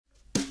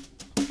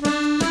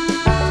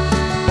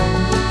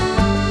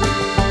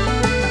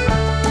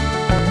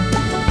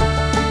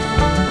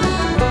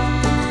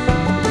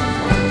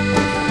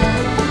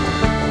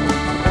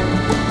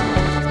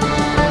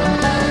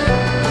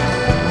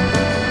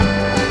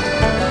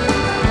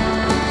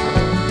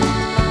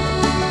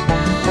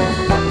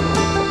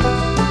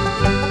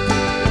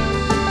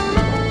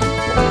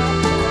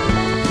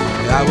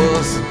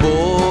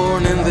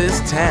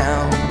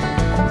town.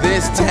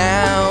 This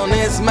town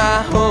is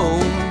my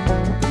home.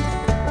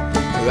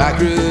 I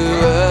grew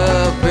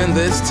up in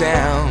this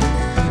town.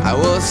 I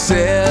was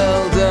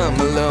seldom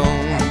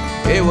alone.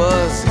 It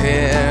was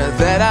here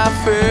that I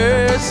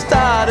first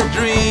started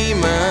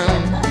dreaming.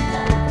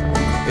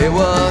 It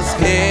was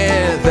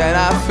here that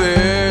I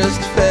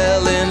first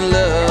fell in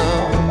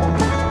love.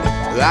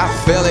 I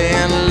fell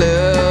in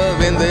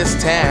love in this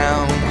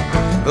town.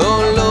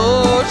 Oh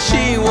Lord,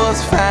 she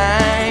was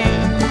fine.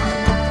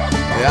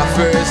 I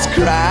first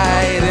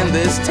cried in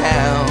this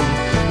town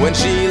when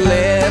she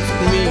left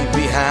me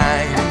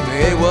behind.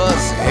 It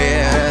was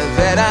here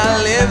that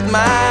I lived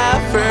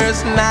my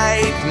first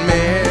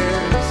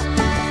nightmares.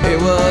 It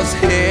was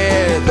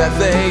here that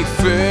they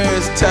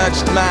first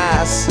touched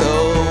my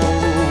soul.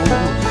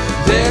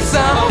 There's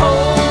a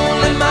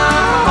hole in my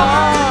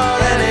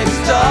heart and it's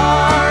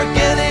dark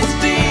and it's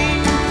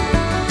deep.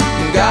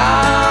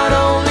 God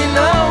only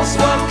knows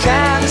what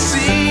kind of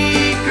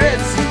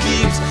secrets he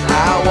keeps.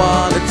 I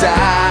wanna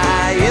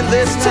die in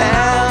this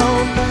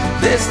town.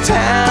 This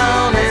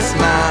town is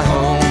my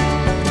home.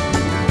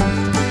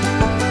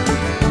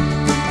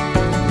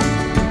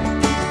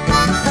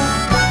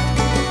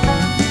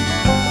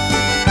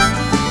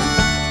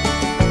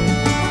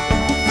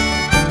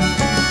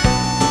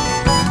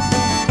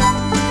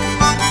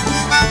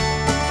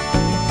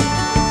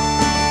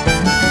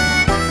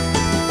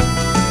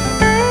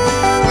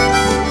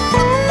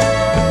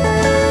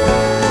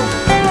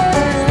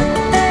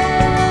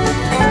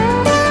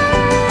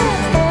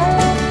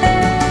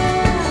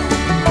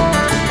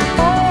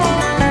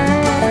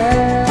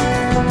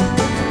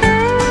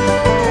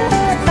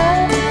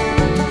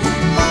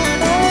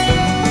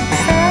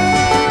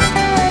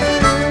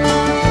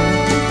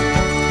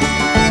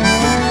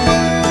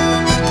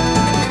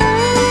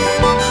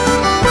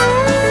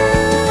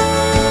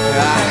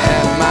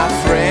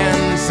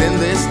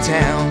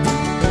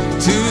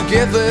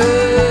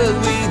 Together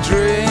we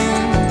drink.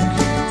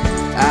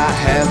 I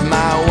have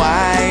my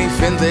wife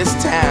in this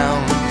town.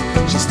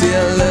 She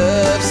still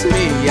loves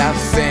me, I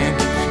think.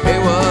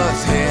 It was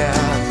here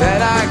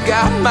that I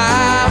got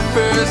my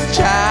first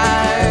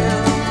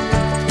child.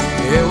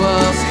 It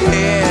was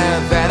here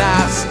that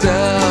I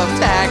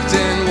stopped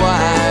acting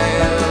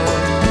wild.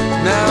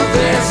 Now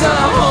there's a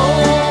home